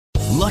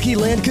Lucky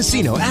Land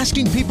Casino,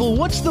 asking people,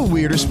 what's the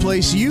weirdest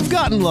place you've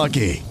gotten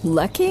lucky?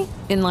 Lucky?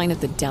 In line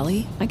at the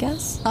deli, I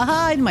guess?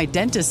 Aha, in my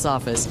dentist's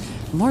office.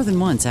 More than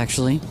once,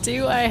 actually.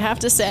 Do I have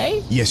to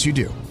say? Yes, you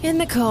do. In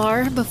the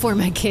car before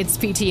my kids'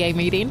 PTA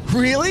meeting.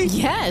 Really?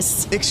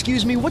 Yes.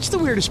 Excuse me, what's the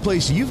weirdest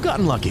place you've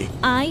gotten lucky?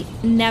 I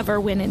never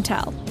win and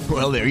tell.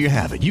 Well, there you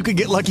have it. You can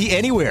get lucky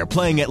anywhere,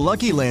 playing at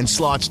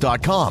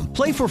LuckyLandSlots.com.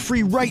 Play for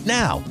free right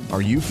now.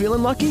 Are you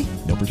feeling lucky?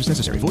 No purchase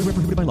necessary. Void where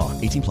prohibited by law.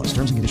 18 plus.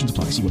 Terms and conditions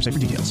apply. See website for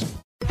details.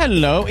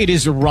 Hello, it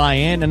is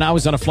Ryan, and I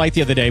was on a flight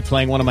the other day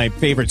playing one of my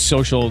favorite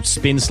social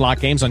spin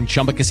slot games on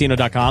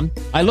ChumbaCasino.com.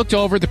 I looked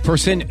over at the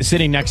person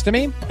sitting next to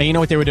me, and you know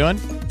what they were doing?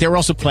 They were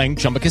also playing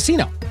Chumba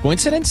Casino.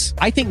 Coincidence?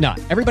 I think not.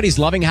 Everybody's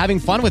loving having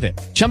fun with it.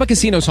 Chumba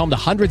Casino is home to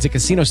hundreds of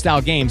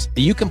casino-style games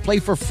that you can play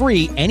for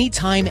free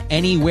anytime,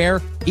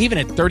 anywhere, even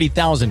at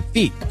 30,000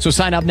 feet. So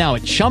sign up now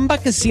at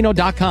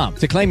ChumbaCasino.com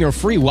to claim your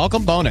free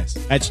welcome bonus.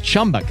 That's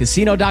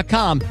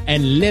ChumbaCasino.com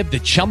and live the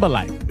Chumba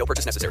life. No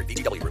purchase necessary.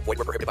 VGW. Void where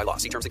prohibited by law.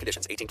 See terms and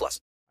conditions. 18 plus.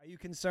 Are you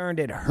concerned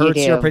it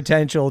hurts your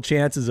potential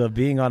chances of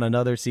being on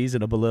another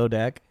season of Below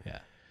Deck? Yeah.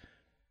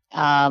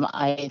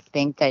 I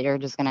think that you're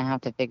just going to have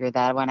to figure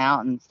that one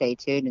out and stay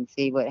tuned and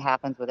see what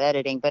happens with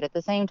editing. But at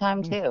the same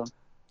time, too.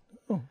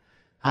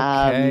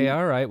 Okay,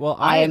 all right. Well,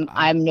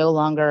 I'm no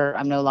longer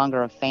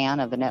a fan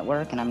of the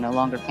network, and I'm no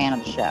longer a fan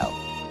of the show.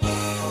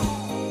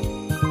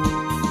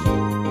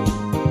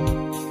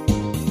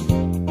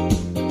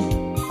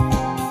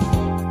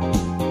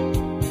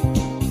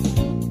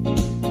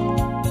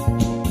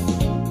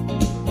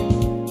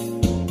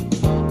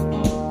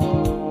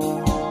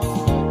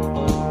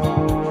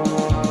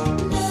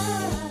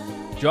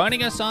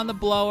 Joining us on the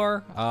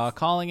blower,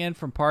 calling in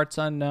from parts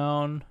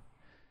unknown,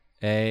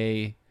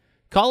 a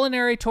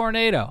culinary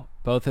tornado,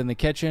 both in the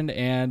kitchen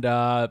and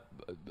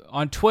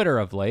on Twitter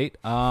of late.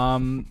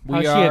 How's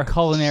she a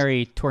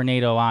culinary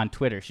tornado on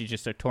Twitter? She's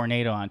just a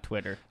tornado on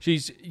Twitter.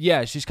 She's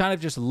kind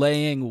of just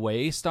laying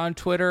waste on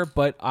Twitter,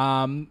 but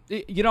I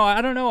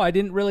don't know. I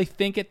didn't really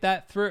think it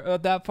that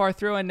far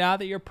through, and now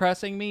that you're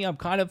pressing me, I'm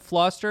kind of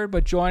flustered.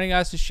 But joining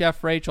us is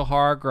Chef Rachel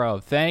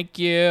Hargrove. Thank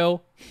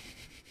you.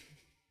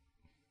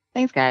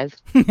 Thanks, guys.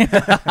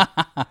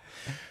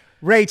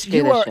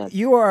 Rach,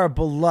 you are a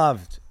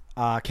beloved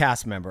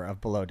cast member of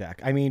Below Deck.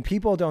 I mean,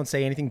 people don't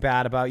say anything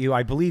bad about you.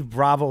 I believe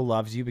Bravo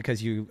loves you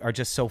because you are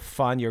just so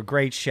fun. You're a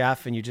great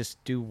chef, and you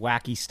just do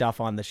wacky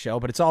stuff on the show,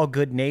 but it's all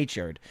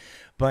good-natured.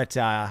 But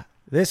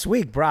this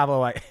week,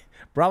 Bravo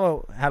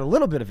had a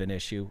little bit of an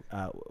issue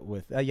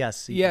with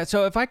yes. Yeah,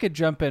 so if I could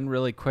jump in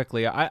really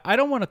quickly, I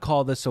don't want to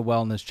call this a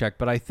wellness check,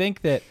 but I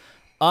think that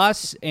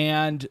us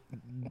and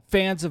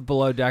fans of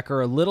Below Deck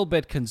are a little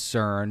bit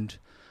concerned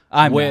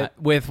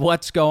with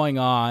what's going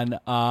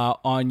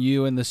on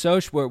you and the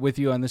social with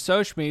you on the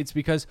social meets,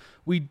 because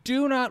we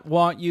do not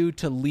want you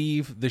to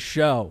leave the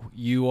show.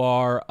 You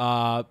are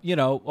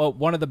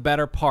one of the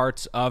better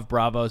parts of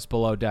Bravo's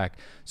Below Deck.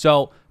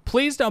 So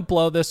please don't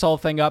blow this whole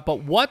thing up.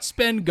 But what's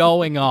been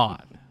going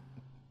on?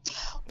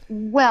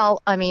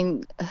 Well, I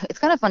mean, it's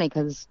kind of funny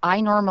because I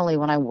normally,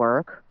 when I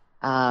work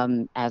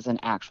as an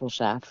actual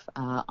chef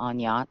on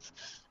yachts,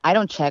 I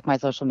don't check my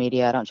social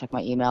media. I don't check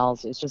my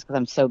emails. It's just because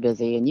I'm so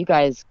busy. And you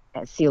guys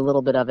see a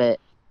little bit of it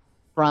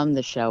from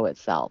the show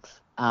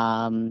itself.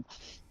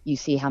 You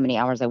see how many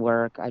hours I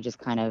work. I just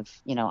kind of,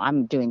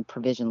 I'm doing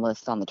provision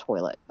lists on the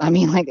toilet. I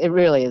mean, like, it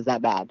really is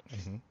that bad.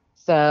 Mm-hmm.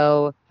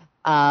 So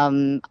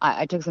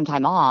I took some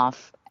time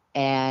off,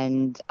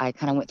 and I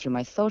kind of went through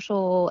my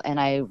social, and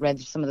I read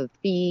some of the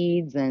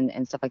feeds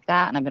and stuff like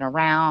that. And I've been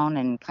around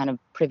and kind of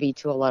privy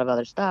to a lot of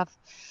other stuff.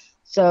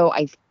 So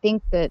I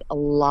think that a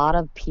lot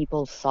of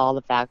people saw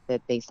the fact that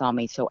they saw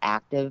me so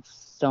active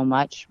so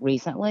much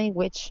recently,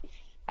 which,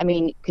 I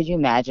mean, could you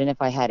imagine if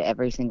I had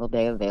every single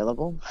day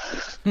available?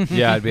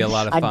 Yeah, it'd be a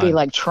lot of fun. I'd be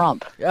like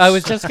Trump. I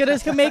was just going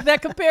to make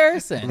that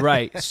comparison.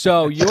 Right.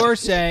 So you're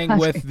saying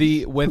with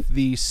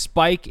the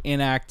spike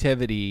in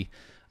activity,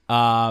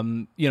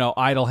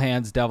 Idle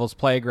Hands, Devil's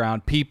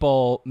Playground,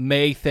 people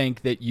may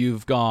think that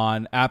you've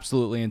gone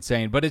absolutely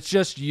insane, but it's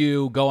just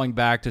you going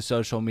back to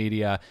social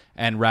media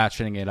and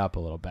ratcheting it up a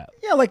little bit.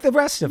 Yeah, like the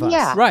rest of us.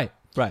 Yeah. Right.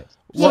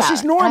 Well,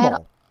 she's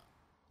normal.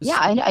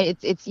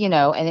 It's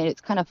and it's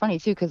kind of funny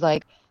too, because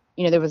like,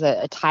 there was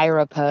a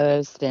Tyra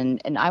post,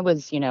 and I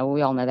was, we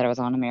all know that I was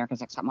on America's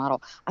Next Top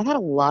Model. I've had a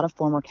lot of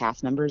former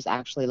cast members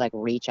actually like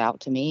reach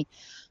out to me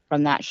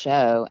from that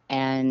show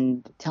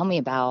and tell me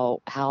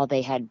about how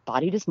they had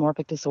body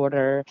dysmorphic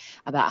disorder,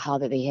 about how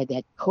that they had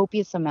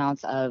copious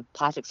amounts of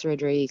plastic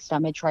surgery.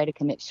 Some had tried to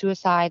commit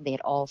suicide. They had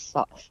all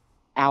sought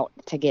out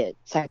to get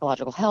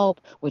psychological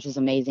help, which is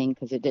amazing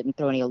because it didn't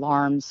throw any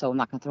alarms. So I'm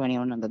not going to throw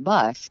anyone under the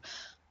bus,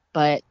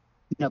 but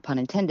no pun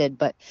intended.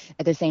 But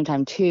at the same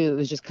time too, it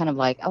was just kind of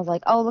like, I was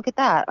like, oh, look at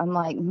that. I'm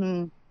like,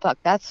 fuck,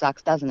 that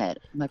sucks, doesn't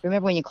it? I'm like,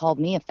 remember when you called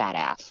me a fat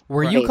ass?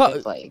 Were you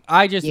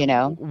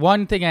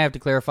one thing I have to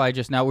clarify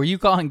just now, were you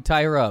calling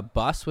Tyra a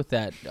bus with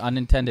that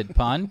unintended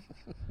pun?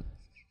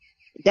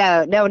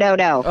 No.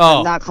 Oh.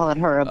 I'm not calling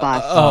her a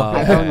bus. Oh,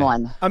 I own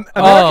one.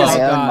 America's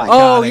I own one.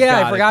 Oh,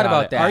 yeah, I forgot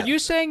about that. Are you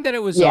saying that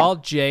it was all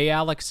Jay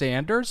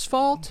Alexander's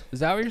fault?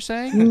 Is that what you're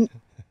saying?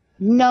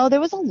 No, there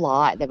was a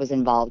lot that was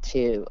involved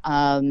too.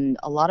 A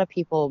lot of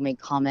people made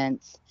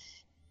comments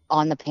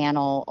on the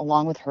panel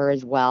along with her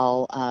as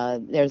well.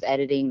 There's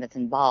editing that's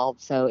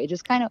involved, so it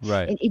just kind of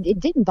it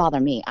didn't bother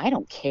me. I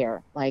don't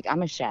care. Like,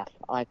 I'm a chef,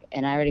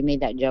 and I already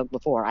made that joke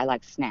before. I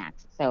like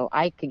snacks, so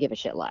I could give a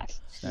shit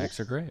less. Snacks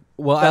are great.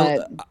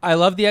 Well, I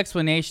love the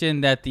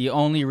explanation that the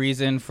only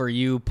reason for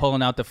you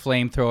pulling out the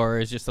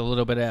flamethrower is just a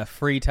little bit of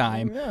free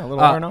time. Yeah, a little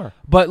R&R.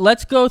 But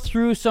let's go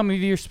through some of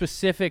your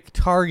specific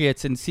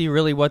targets and see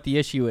really what the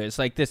issue is.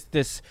 Like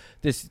this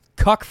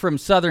cuck from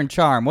Southern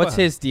Charm. What's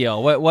his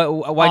deal?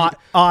 Why?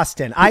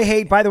 Austin. I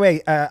hate. By the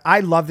way, I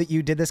love that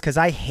you did this because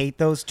I hate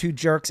those two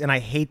jerks and I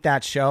hate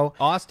that show.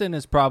 Austin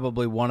is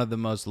probably one of the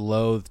most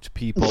loathed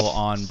people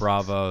on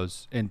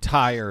Bravo's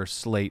entire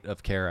slate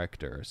of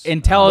characters.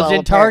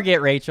 Intelligent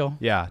target, Rachel.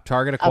 Yeah,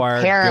 target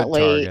acquired. Good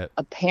target.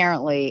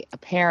 Apparently,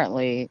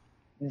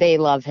 they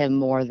love him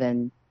more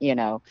than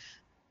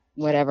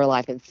whatever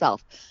life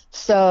itself.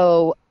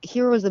 So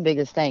here was the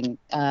biggest thing.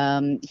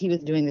 He was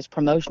doing this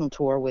promotional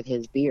tour with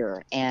his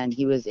beer, and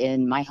he was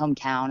in my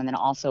hometown and then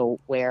also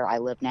where I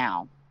live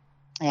now.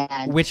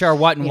 And which are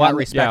what and what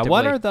respectively? Yeah,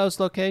 what are those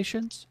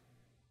locations?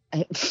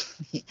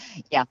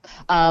 Yeah.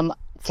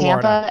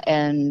 Tampa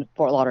and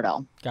Fort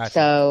Lauderdale. Gotcha.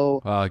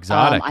 So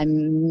exotic.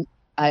 Very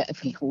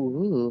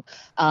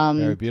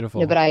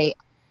beautiful. No, but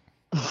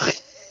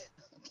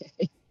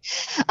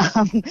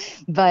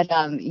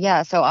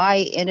okay. So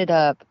I ended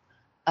up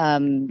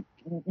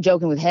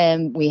joking with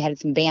him. We had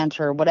some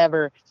banter,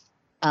 whatever.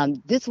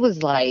 This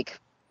was like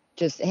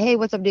just, hey,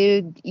 what's up,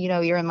 dude?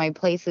 You're in my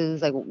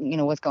places, like,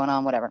 what's going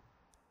on, whatever.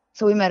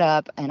 So we met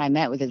up and I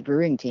met with his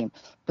brewing team,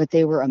 but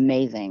they were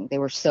amazing. They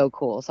were so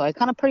cool. So I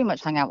kind of pretty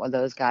much hung out with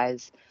those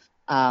guys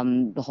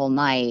the whole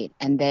night.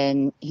 And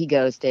then he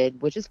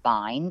ghosted, which is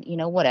fine,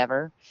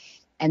 whatever.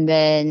 And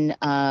then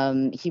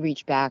he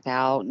reached back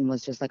out and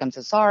was just like, I'm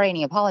so sorry. And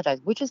he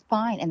apologized, which is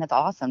fine. And that's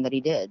awesome that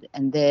he did.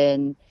 And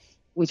then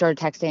we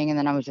started texting. And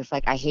then I was just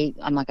like,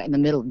 I'm like in the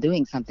middle of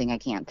doing something. I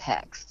can't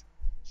text.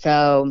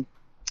 So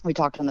we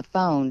talked on the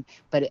phone,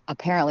 but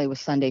apparently it was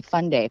Sunday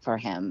fun day for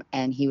him.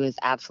 And he was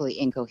absolutely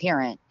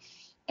incoherent.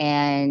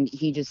 And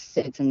he just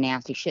said some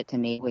nasty shit to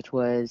me, which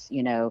was,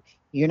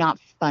 you're not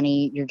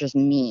funny. You're just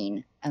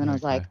mean. And then I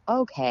was like,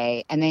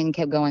 okay. And then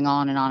kept going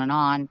on and on and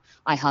on.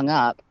 I hung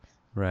up.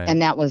 Right.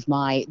 And that was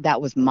my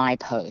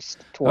post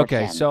towards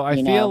him. Okay, so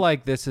I feel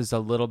like this is a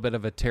little bit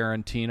of a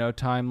Tarantino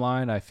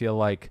timeline. I feel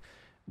like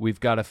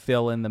we've got to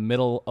fill in the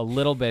middle a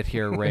little bit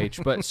here,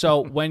 Rach. But so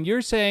when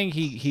you're saying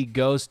he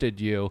ghosted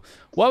you,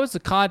 what was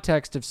the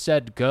context of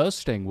said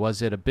ghosting?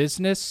 Was it a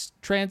business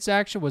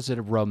transaction? Was it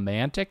a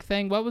romantic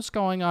thing? What was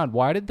going on?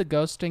 Why did the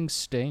ghosting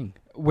sting?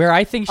 Where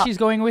I think she's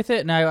going with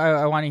it, and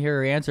I want to hear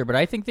her answer, but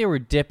I think they were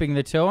dipping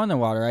the toe in the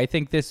water. I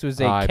think this was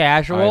a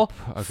casual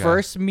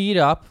first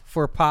meet-up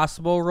for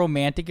possible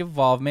romantic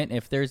involvement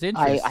if there's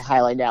interest. I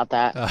highly doubt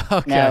that.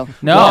 Okay.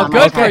 No,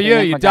 good for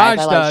you. You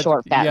dodged a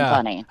short, fat, and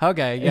funny.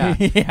 Okay,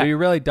 yeah. You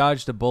really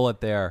dodged a bullet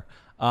there.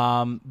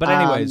 But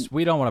anyways,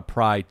 we don't want to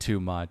pry too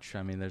much.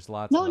 I mean, there's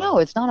lots of... No,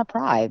 it's not a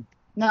pry.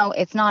 No,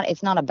 it's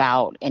not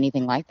about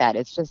anything like that.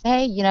 It's just,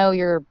 hey,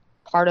 you're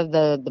part of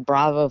the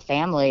Bravo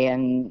family,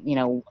 and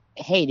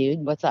hey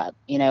dude, what's up?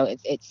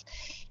 It's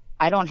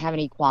I don't have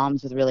any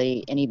qualms with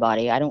really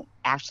anybody. I don't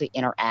actually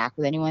interact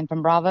with anyone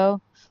from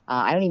Bravo.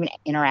 I don't even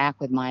interact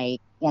with my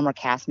former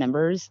cast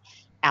members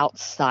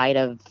outside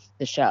of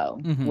the show,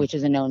 which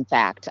is a known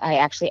fact. I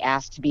actually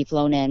asked to be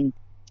flown in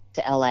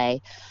to LA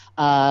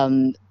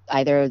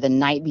either the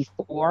night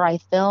before I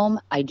film.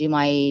 I do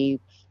my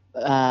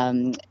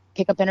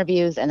pickup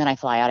interviews, and then I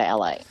fly out of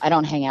LA. I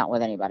don't hang out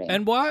with anybody.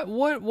 And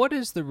what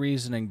is the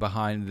reasoning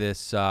behind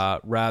this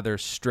rather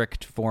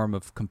strict form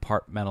of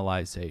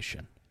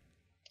compartmentalization?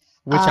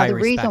 Which I respect. The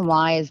reason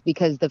why is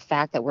because the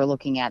fact that we're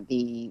looking at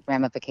the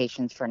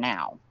ramifications for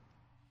now.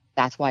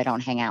 That's why I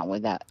don't hang out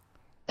with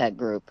that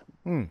group.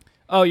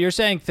 Oh, you're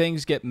saying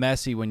things get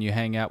messy when you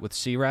hang out with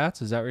sea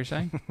rats? Is that what you're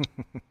saying?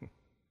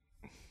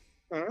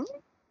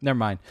 Never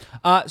mind.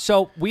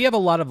 So we have a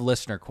lot of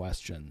listener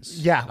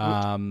questions.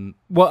 Yeah.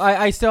 Well,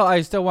 I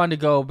still wanted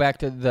to go back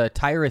to the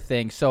Tyra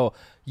thing. So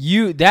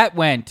that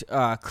went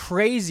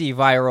crazy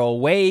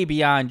viral, way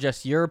beyond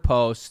just your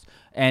post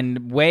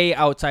and way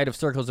outside of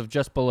circles of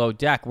just Below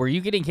Deck. Were you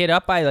getting hit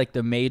up by like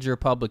the major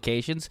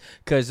publications?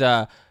 Because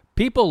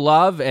people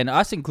love, and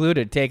us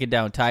included, taking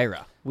down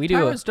Tyra.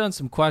 Tyra's done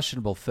some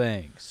questionable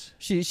things.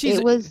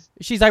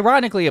 She's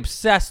ironically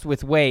obsessed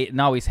with weight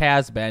and always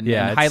has been.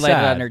 Yeah, and it's highlighted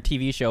sad. on her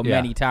TV show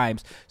many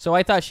times. So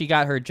I thought she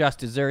got her just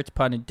desserts,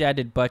 pun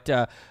intended.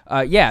 But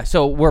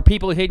so were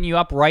people hitting you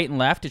up right and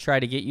left to try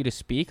to get you to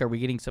speak? Are we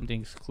getting something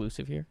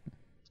exclusive here?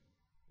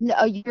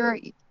 No,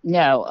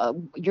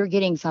 you're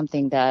getting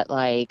something that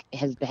like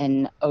has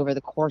been over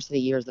the course of the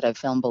years that I've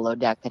filmed Below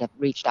Deck that have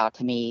reached out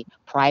to me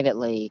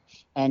privately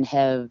and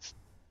have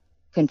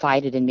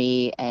confided in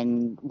me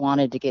and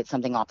wanted to get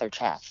something off their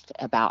chest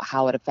about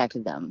how it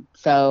affected them.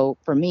 So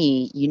for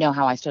me, you know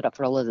how I stood up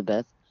for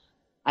Elizabeth.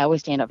 I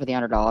always stand up for the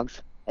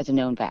underdogs. It's a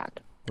known fact.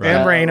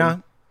 And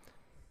Raina.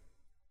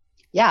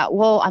 Yeah,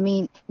 well, I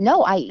mean,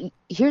 no,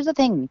 here's the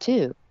thing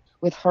too.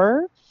 With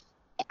her,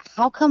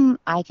 how come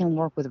I can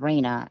work with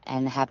Raina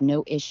and have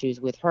no issues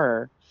with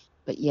her,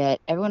 but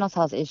yet everyone else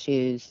has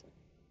issues,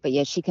 but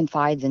yet she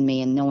confides in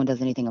me and no one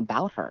does anything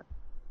about her?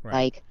 Right.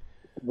 Like,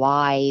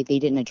 why they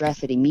didn't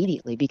address it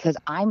immediately? Because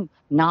I'm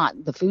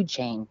not the food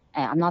chain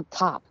and I'm not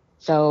top.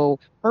 So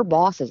her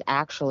boss is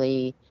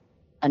actually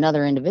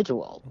another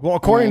individual. Well,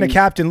 according to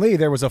Captain Lee,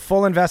 there was a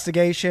full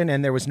investigation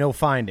and there was no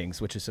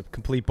findings, which is a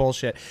complete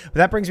bullshit. But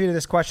that brings me to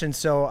this question.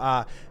 So,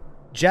 I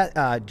can't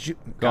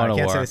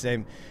say his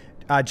name.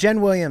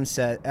 Jen Williams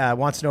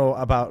wants to know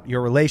about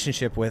your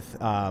relationship with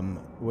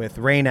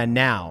Raina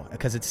now,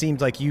 because it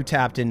seems like you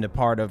tapped into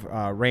part of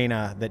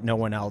Raina that no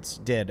one else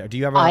did. Do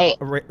you have a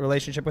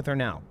relationship with her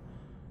now?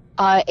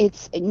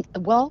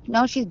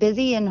 No, she's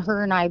busy, and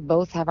her and I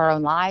both have our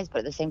own lives, but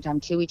at the same time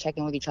too, we check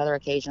in with each other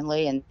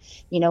occasionally. And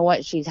you know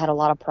what? She's had a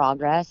lot of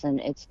progress, and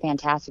it's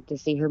fantastic to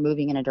see her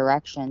moving in a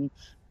direction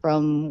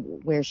from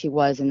where she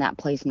was in that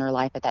place in her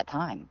life at that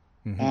time.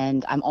 Mm-hmm.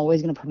 And I'm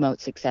always going to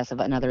promote success of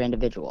another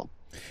individual.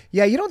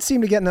 Yeah, you don't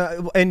seem to get in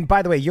the. And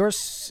by the way,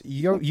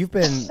 you've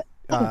been.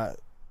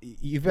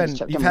 You've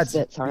had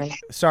spit, sorry.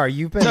 Sorry,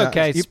 you've been. It's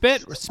okay.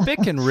 Spit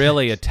can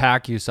really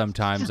attack you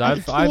sometimes.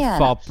 I've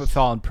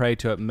fallen prey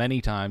to it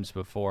many times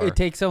before. It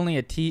takes only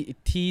a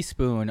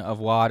teaspoon of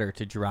water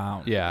to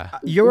drown. Yeah.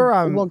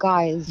 Well,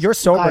 guys, you're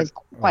sober. Guys,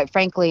 quite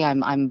frankly,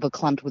 I'm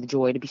verklempt with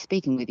joy to be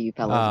speaking with you,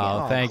 fellas.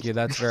 Oh, thank you.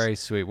 That's very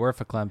sweet. We're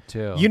verklempt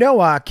too. You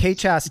know, Kate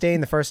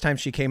Chastain, the first time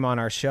she came on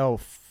our show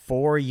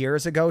 4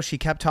 years ago, she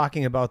kept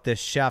talking about this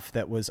chef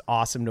that was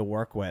awesome to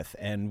work with,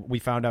 and we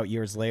found out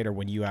years later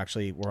when you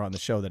actually were on the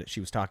show that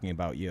she was talking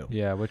about you.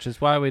 Yeah, which is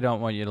why we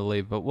don't want you to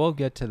leave, but we'll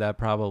get to that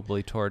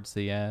probably towards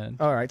the end.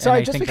 All right. So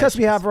just because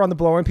we have her on the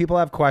blower and people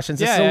have questions,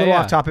 this is a little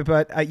off topic,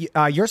 but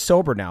you're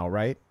sober now,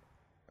 right?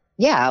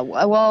 Yeah.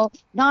 Well,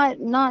 not.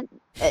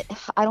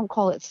 I don't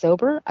call it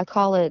sober. I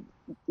call it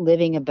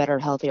living a better,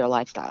 healthier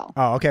lifestyle.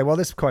 Oh, okay. Well,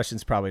 this question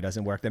probably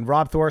doesn't work then.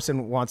 Rob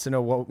Thorson wants to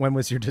know when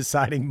was your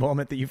deciding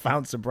moment that you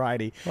found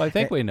sobriety? Well, I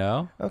think we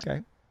know.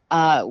 Okay.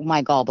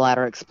 My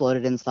gallbladder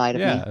exploded inside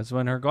of me. Yeah, that's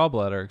when her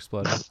gallbladder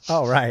exploded.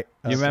 Oh, right.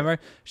 You remember?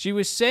 She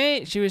was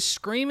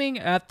screaming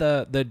at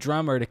the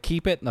drummer to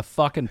keep it in the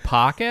fucking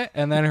pocket,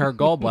 and then her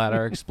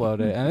gallbladder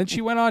exploded. And then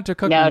she went on to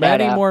cook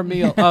many more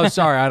meals. Oh,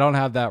 sorry, I don't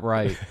have that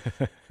right.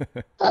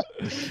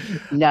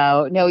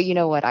 No, you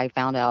know what? I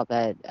found out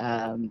that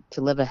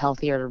to live a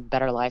healthier,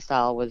 better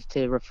lifestyle was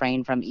to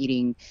refrain from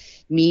eating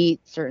meat,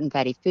 certain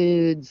fatty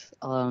foods,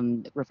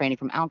 refraining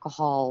from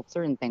alcohol,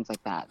 certain things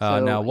like that.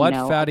 Now, what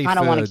fatty foods? I kind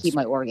of want to keep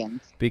my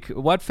organs.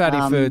 What fatty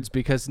foods?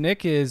 Because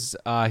Nick he's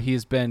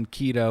been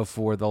keto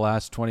for the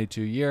last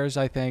 22 years,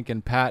 I think,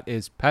 and Pat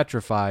is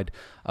petrified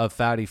of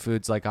fatty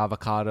foods like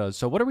avocados.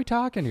 So what are we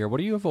talking here? What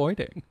are you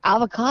avoiding?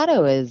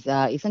 Avocado is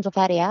essential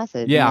fatty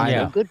acids.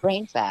 Yeah, good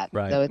brain fat.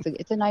 Right. So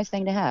it's a nice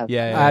thing to have.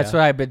 Yeah, that's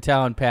what I've been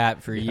telling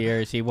Pat for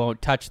years. He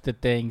won't touch the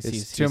things.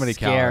 He's too many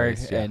scared,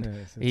 calories,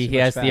 and he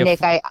has the Nick,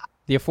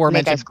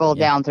 aforementioned. I scrolled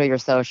down through your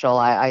social.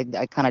 I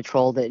kind of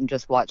trolled it and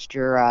just watched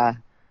your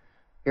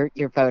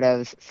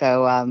photos.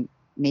 So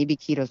maybe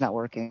keto's not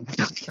working.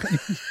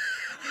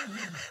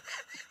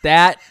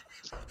 That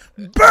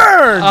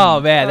burn. Oh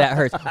man, that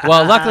hurts.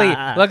 Well,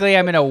 luckily,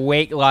 I'm in a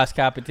weight loss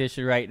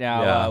competition right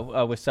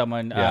now with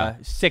someone.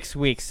 6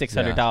 weeks,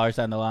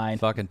 $600 on the line.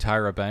 Fucking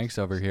Tyra Banks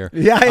over here.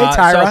 Yeah, hey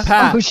Tyra. So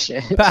Pat, oh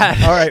shit.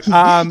 Pat. All right.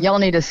 Y'all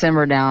need to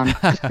simmer down.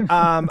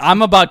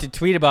 I'm about to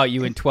tweet about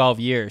you in 12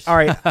 years. All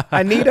right.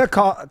 Anita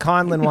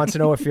Conlon wants to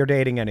know if you're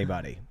dating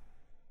anybody.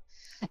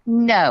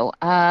 No.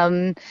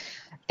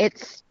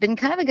 It's been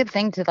kind of a good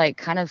thing to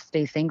kind of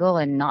stay single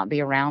and not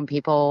be around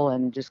people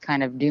and just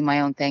kind of do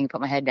my own thing, put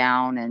my head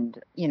down. And,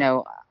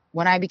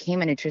 when I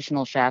became a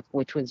nutritional chef,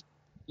 which was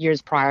years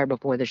prior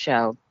before the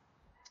show,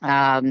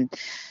 I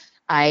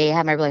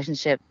had my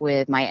relationship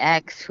with my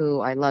ex, who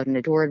I loved and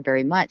adored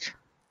very much.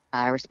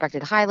 I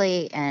respected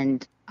highly.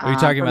 And are you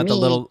talking about the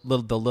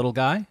little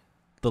guy?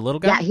 The little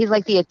guy? Yeah, he's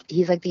like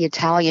the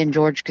Italian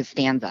George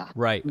Costanza.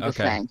 Right.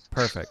 Okay.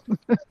 Perfect.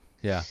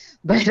 Yeah.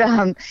 But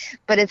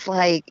it's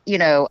like,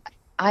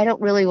 I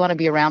don't really want to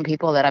be around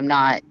people that I'm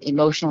not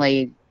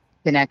emotionally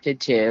connected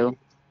to.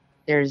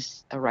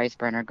 There's a rice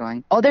burner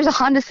going. Oh, there's a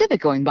Honda Civic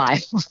going by.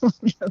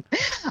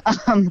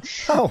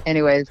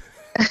 Anyways,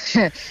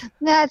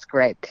 that's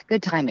great.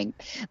 Good timing.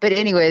 But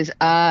anyways,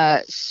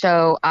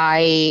 so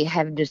I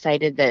have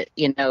decided that,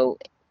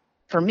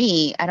 for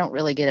me, I don't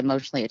really get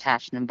emotionally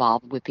attached and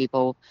involved with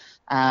people,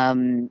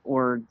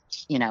 or,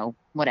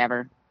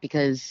 whatever,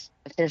 because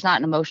if there's not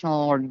an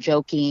emotional or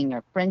joking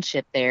or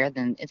friendship there,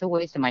 then it's a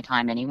waste of my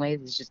time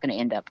anyways. It's just going to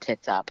end up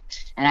tits up.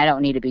 And I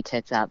don't need to be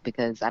tits up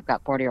because I've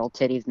got 40-year-old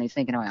titties and they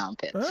sink into my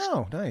armpits.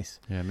 Oh, nice.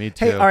 Yeah, me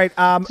too. Hey, all right.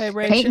 Hey,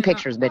 Rach, painting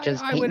pictures, bitches.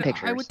 Painting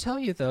pictures. I would tell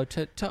you, though,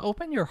 to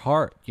open your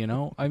heart,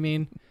 I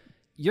mean,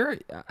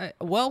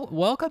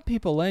 welcome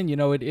people in. You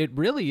know, it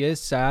really is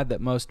sad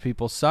that most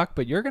people suck,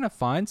 but you're going to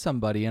find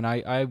somebody. And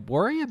I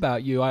worry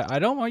about you. I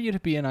don't want you to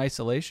be in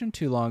isolation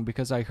too long,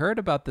 because I heard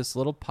about this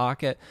little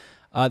pocket,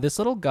 this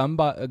little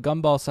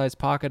gumball-sized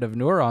pocket of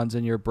neurons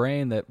in your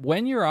brain that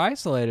when you're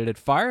isolated, it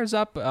fires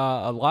up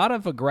a lot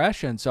of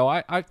aggression. So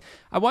I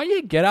want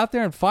you to get out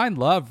there and find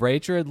love,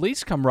 Rachel, at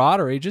least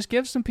camaraderie. Just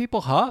give some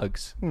people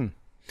hugs.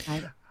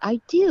 I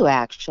do,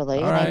 actually.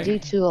 All and right. I do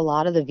to a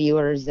lot of the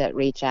viewers that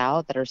reach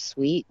out that are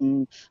sweet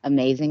and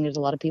amazing. There's a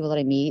lot of people that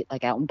I meet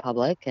like out in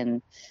public,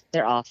 and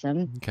they're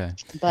awesome. Okay.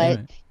 But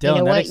Dylan, you know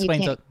that what?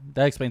 explains You can't,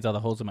 that explains all the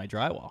holes in my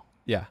drywall.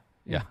 Yeah.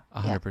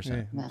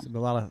 100%. It's a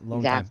lot of long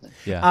exactly. time.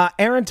 Yeah.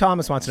 Aaron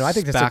Thomas wants to know. I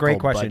think that's a great Spackle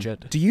question.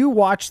 budget. Do you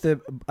watch the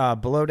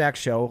Below Deck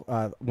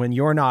show when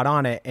you're not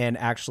on it and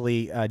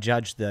actually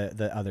judge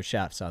the other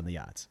chefs on the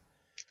yachts?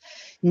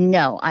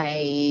 No,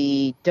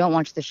 I don't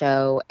watch the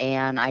show,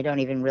 and I don't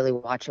even really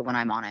watch it when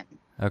I'm on it.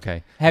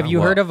 Okay. Have you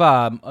well- heard of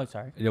oh,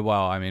 sorry. Yeah,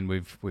 well, I mean,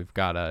 we've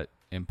got to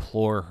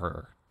implore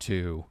her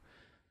to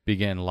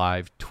begin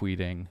live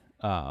tweeting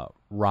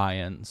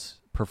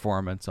Ryan's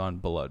performance on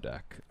Below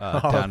Deck.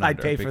 Down I'd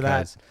Under, pay for that.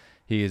 because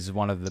he is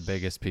one of the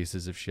biggest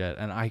pieces of shit,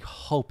 and I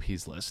hope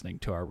he's listening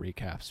to our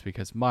recaps,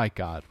 because my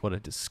God, what a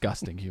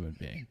disgusting human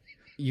being.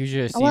 You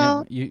should have seen Well-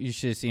 him. You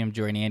should see him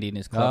join Andy in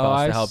his clubhouse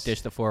I to help s-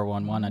 dish the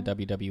 411 on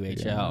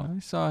WWHL. Yeah, I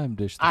saw him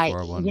dish the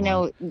 411. You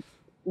know,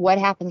 what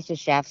happens to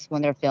chefs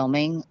when they're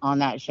filming on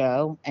that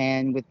show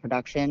and with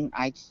production,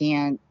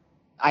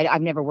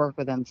 I've never worked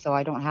with them, so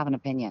I don't have an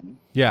opinion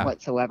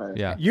whatsoever.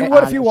 Yeah. You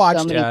would if you There's watched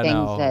so it. many Yeah, things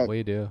no, that,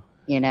 we do.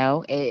 you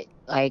know, it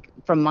like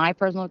from my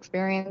personal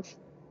experience,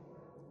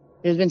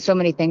 there's been so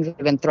many things that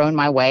have been thrown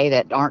my way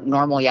that aren't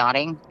normal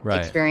yachting Right.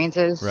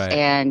 experiences. Right.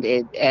 And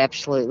it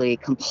absolutely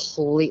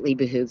completely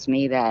behooves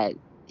me that,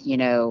 you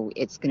know,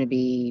 it's going to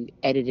be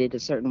edited a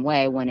certain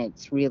way when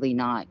it's really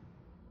not,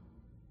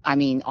 I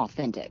mean,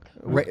 authentic.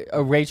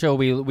 Rachel,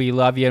 we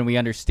love you and we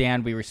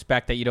understand. We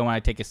respect that you don't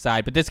want to take a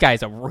side, but this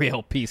guy's a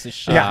real piece of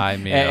shit. I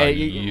mean, a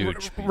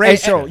huge piece.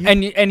 Rachel,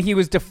 and he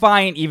was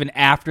defiant even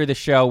after the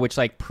show, which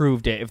like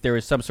proved it. If there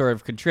was some sort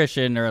of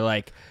contrition or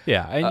like,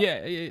 Yeah,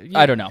 and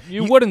I don't know.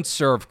 You wouldn't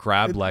serve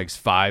crab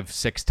legs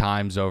 5-6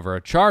 times over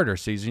a charter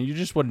season. You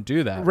just wouldn't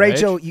do that.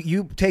 Rachel, Rach.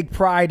 you take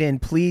pride in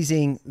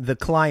pleasing the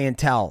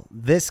clientele.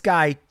 This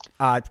guy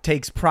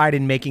takes pride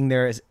in making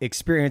their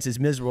experience as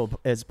miserable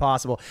as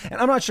possible. And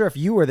I'm not sure if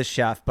you were the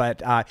chef, but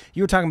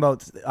you were talking about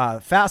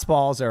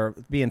fastballs are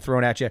being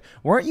thrown at you.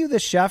 Weren't you the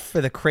chef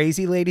for the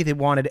crazy lady that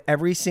wanted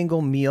every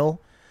single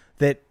meal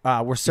that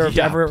were served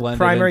to every blended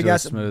primary into a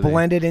guest smoothie.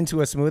 blended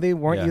into a smoothie?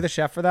 Weren't Yeah. you the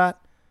chef for that?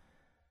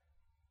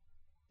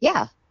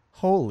 Yeah.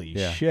 Holy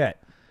Yeah. shit.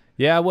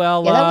 Yeah,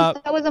 well, Yeah,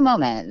 that was a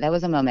moment. That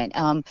was a moment.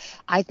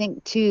 I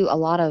think too, a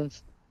lot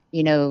of,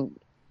 you know,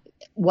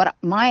 what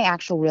my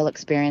actual real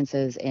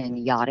experiences in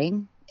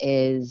yachting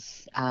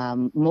is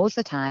most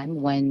of the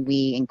time when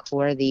we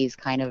incur these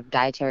kind of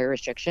dietary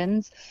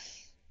restrictions,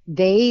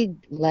 they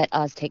let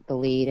us take the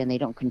lead and they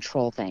don't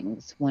control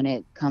things. When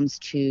it comes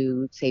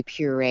to, say,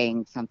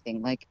 pureeing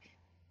something, like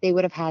they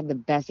would have had the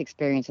best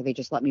experience if they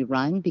just let me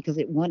run, because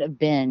it wouldn't have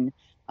been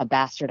a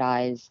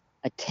bastardized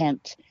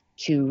attempt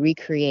to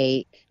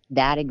recreate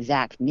that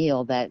exact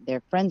meal that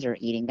their friends are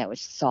eating that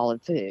was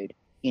solid food.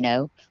 You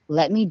know,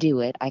 let me do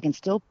it. I can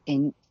still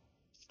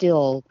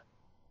instill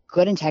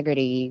good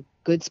integrity,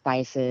 good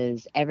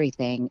spices,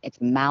 everything. It's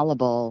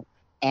malleable,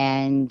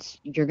 and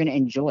you're going to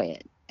enjoy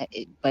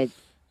it. But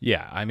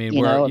yeah, I mean,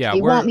 you know, we're if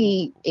you want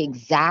me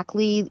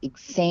exactly the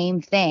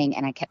same thing,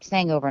 and I kept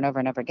saying over and over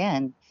and over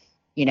again,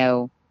 you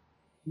know,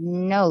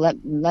 no,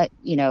 let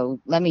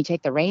me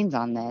take the reins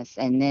on this.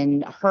 And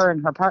then her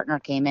and her partner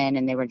came in,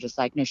 and they were just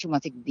like, no, she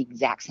wants the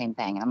exact same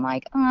thing. And I'm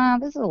like,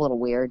 this is a little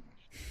weird,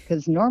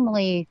 because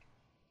normally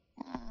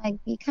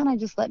you kind of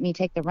just let me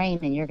take the rein,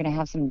 and you're going to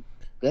have some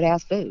good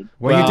ass food.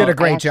 Well, you did a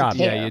great actually job.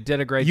 care. Yeah, you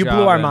did a great You job.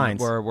 blew our and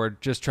minds. We're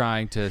just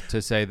trying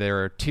to say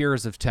there are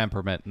tiers of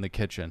temperament in the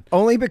kitchen.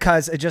 Only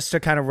because, just to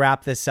kind of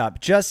wrap this up,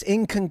 just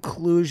in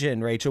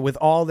conclusion, Rachel, with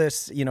all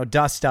this,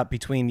 dust up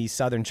between these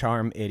Southern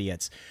Charm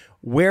idiots,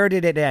 where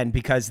did it end?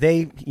 Because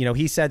they,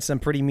 he said some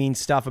pretty mean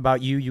stuff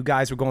about you. You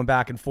guys were going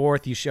back and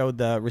forth. You showed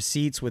the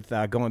receipts with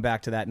going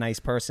back to that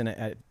nice person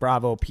at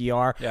Bravo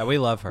PR. Yeah, we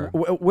love her.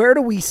 Where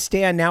do we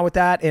stand now with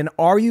that? And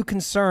are you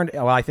concerned?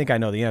 Well, I think I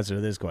know the answer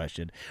to this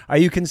question. Are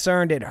you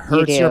concerned it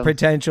hurts your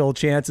potential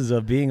chances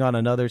of being on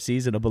another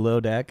season of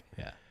Below Deck?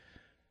 Yeah.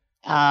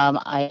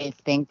 I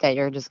think that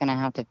you're just going to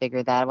have to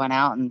figure that one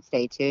out and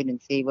stay tuned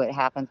and see what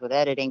happens with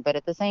editing. But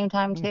at the same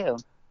time, too.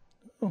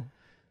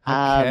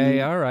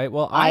 Okay, all right.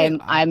 Well,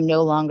 I'm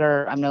no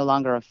longer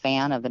a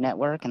fan of the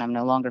network, and I'm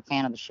no longer a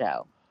fan of the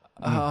show.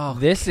 Oh,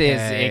 This is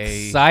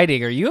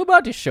exciting. Are you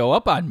about to show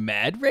up on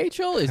Med,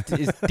 Rachel?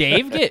 Does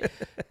Dave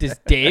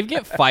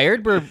get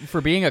fired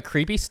for being a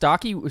creepy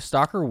stalker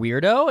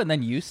weirdo, and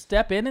then you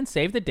step in and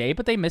save the day,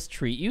 but they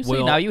mistreat you,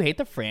 so now you hate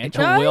the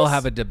franchise? We'll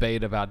have a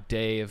debate about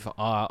Dave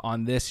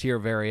on this here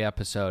very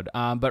episode.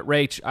 But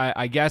Rach,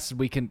 I guess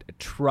we can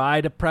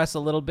try to press a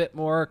little bit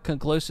more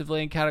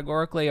conclusively and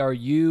categorically. Are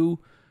you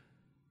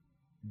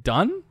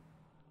done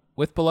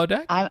with Below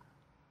Deck?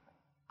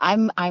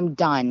 I'm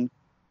done.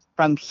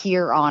 From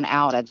here on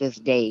out at this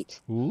date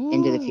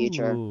into the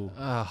future.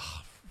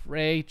 Oh,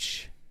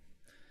 Rach.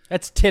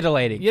 That's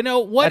titillating. You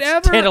know,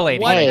 whatever. That's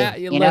titillating. Hey,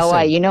 you know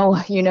what?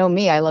 You know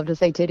me. I love to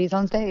say titties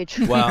on stage.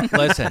 Well,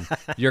 listen,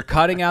 you're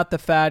cutting out the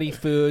fatty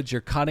foods. You're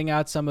cutting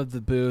out some of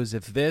the booze.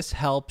 If this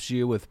helps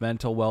you with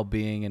mental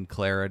well-being and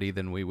clarity,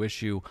 then we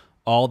wish you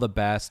all the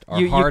best.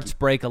 Our hearts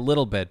break a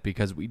little bit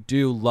because we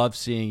do love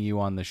seeing you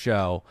on the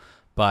show.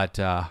 But,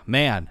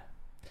 man,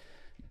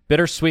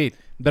 bittersweet.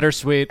 Hey,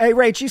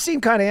 Rach, you seem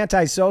kind of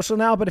antisocial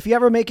now, but if you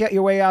ever make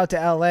your way out to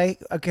L.A.,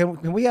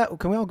 can we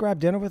all grab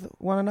dinner with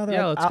one another?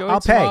 Yeah, let's go I'll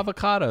eat some pay.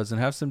 avocados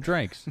and have some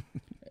drinks.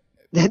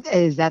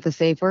 Is that the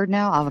safe word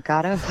now?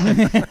 Avocado?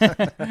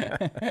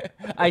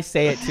 I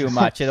say it too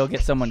much. It'll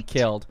get someone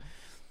killed.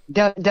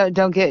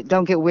 Don't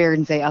get weird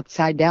and say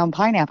upside down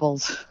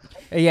pineapples.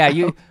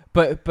 Yeah,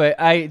 But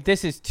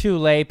this is too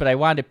late, but I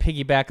wanted to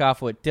piggyback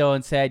off what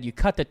Dylan said. You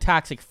cut the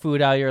toxic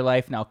food out of your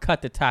life, now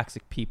cut the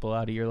toxic people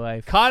out of your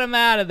life. Cut them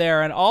out of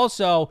there. And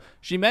also,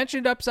 she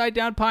mentioned upside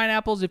down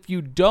pineapples. If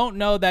you don't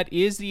know, that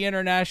is the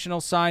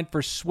international sign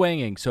for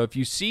swinging. So if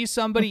you see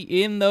somebody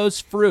in those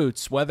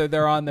fruits, whether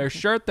they're on their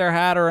shirt, their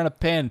hat, or in a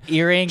pin,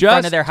 earring,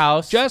 front of their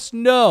house, just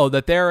know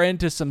that they're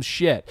into some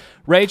shit.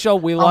 Rachel,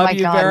 we love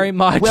you very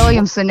much.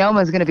 William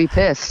Sonoma is going to be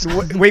pissed.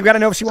 We've got to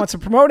know if she wants to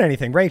promote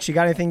anything. Rach, you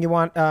got anything you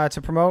want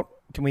to promote?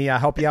 Can we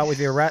help you out with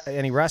your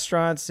any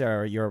restaurants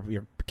or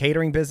your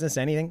catering business?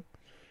 Anything?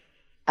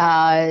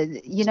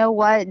 You know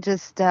what?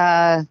 Just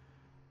I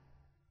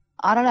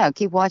don't know.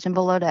 Keep watching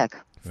Below Deck.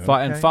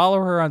 And follow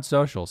her on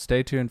social.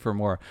 Stay tuned for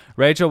more.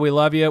 Rachel, we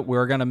love you.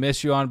 We're going to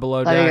miss you on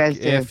Below Deck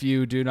if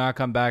you do not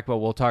come back, but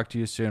we'll talk to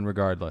you soon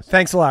regardless.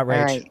 Thanks a lot, Rach.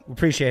 All right.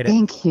 Appreciate it.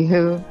 Thank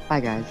you. Bye,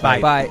 guys.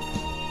 Bye.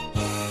 Bye.